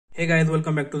Hey guys,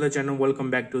 welcome back to the channel.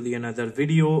 Welcome back to the another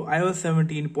video. iOS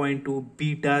 17.2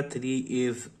 beta 3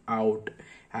 is out.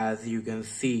 As you can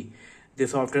see, the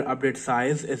software update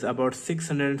size is about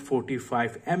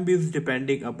 645 MBs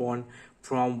depending upon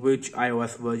from which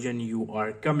iOS version you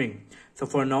are coming. So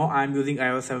for now I'm using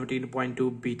iOS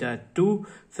 17.2 beta 2,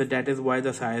 so that is why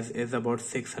the size is about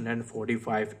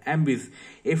 645 MBs.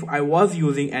 If I was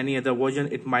using any other version,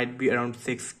 it might be around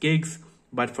 6 gigs,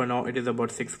 but for now it is about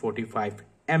 645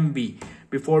 MB.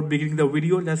 Before beginning the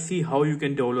video, let's see how you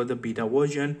can download the beta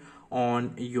version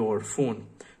on your phone.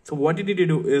 So what you need to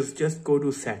do is just go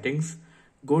to settings,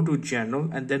 go to general,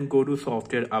 and then go to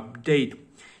software update.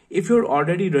 If you're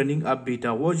already running a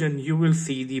beta version, you will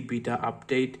see the beta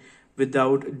update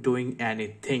without doing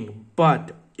anything.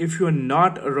 But if you're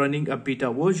not running a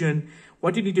beta version,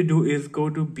 what you need to do is go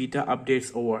to beta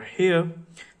updates over here,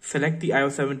 select the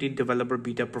iOS 17 developer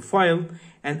beta profile,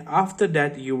 and after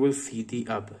that you will see the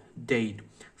update.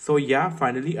 So yeah,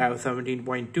 finally iOS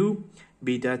 17.2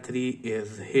 beta 3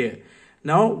 is here.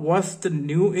 Now what's the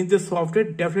new in this software?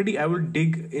 Definitely I will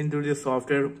dig into this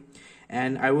software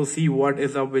and I will see what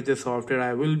is up with the software.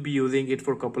 I will be using it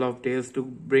for a couple of days to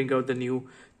bring out the new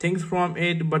things from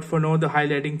it, but for now the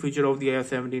highlighting feature of the iOS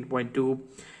 17.2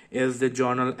 is the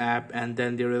journal app, and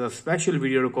then there is a special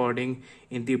video recording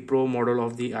in the Pro model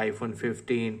of the iPhone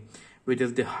 15, which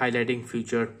is the highlighting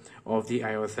feature of the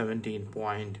iOS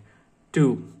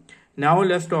 17.2. Now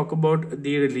let's talk about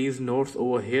the release notes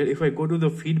over here. If I go to the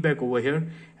feedback over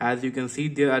here, as you can see,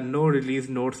 there are no release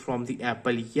notes from the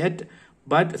Apple yet,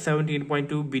 but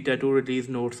 17.2 beta 2 release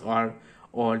notes are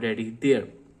already there.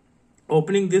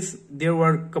 Opening this, there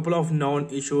were a couple of known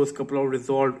issues, couple of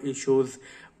resolved issues,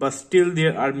 but still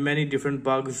there are many different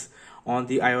bugs on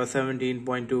the iOS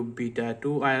 17.2 beta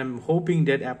 2. I am hoping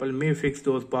that Apple may fix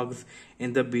those bugs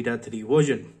in the beta 3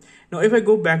 version. Now if I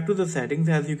go back to the settings,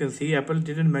 as you can see, Apple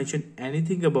didn't mention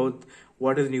anything about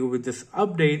what is new with this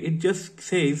update. It just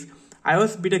says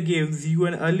iOS beta gives you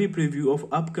an early preview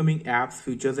of upcoming apps,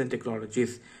 features and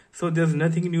technologies. So there's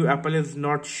nothing new. Apple is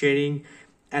not sharing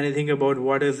anything about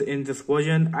what is in this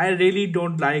version. I really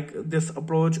don't like this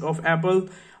approach of Apple.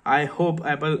 I hope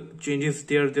Apple changes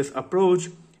this approach,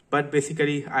 but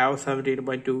basically iOS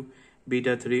 17.2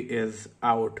 beta 3 is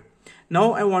out.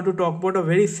 Now I want to talk about a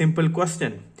very simple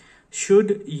question.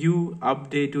 Should you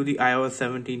update to the iOS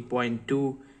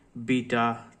 17.2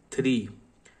 beta 3?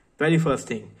 Very first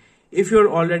thing, if you're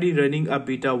already running a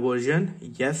beta version,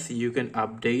 yes, you can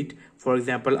update. For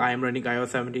example, I am running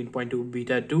iOS 17.2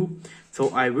 beta 2, so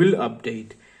I will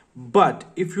update. But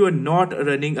if you are not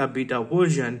running a beta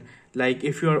version, like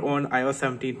if you are on iOS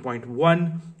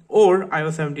 17.1 or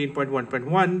iOS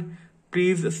 17.1.1,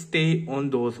 please stay on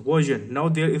those versions. Now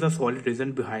there is a solid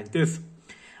reason behind this.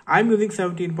 I'm using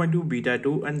 17.2 beta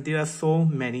 2 and there are so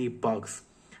many bugs.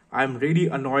 I'm really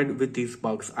annoyed with these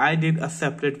bugs. I did a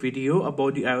separate video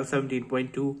about the iOS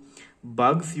 17.2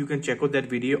 bugs. You can check out that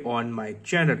video on my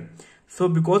channel. So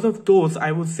because of those,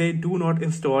 I would say do not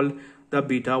install the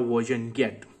beta version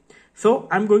yet. So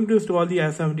I'm going to install the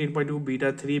iOS 17.2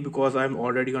 beta 3 because I'm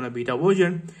already on a beta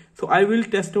version. So I will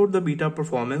test out the beta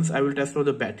performance. I will test out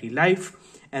the battery life,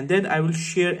 and then I will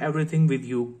share everything with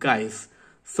you guys.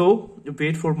 So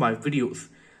wait for my videos.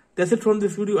 That's it from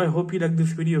this video. I hope you liked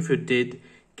this video. If you did,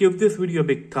 give this video a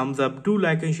big thumbs up. Do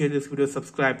like and share this video.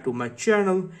 Subscribe to my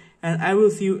channel, and I will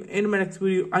see you in my next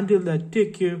video. Until then,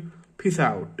 take care. Peace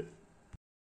out.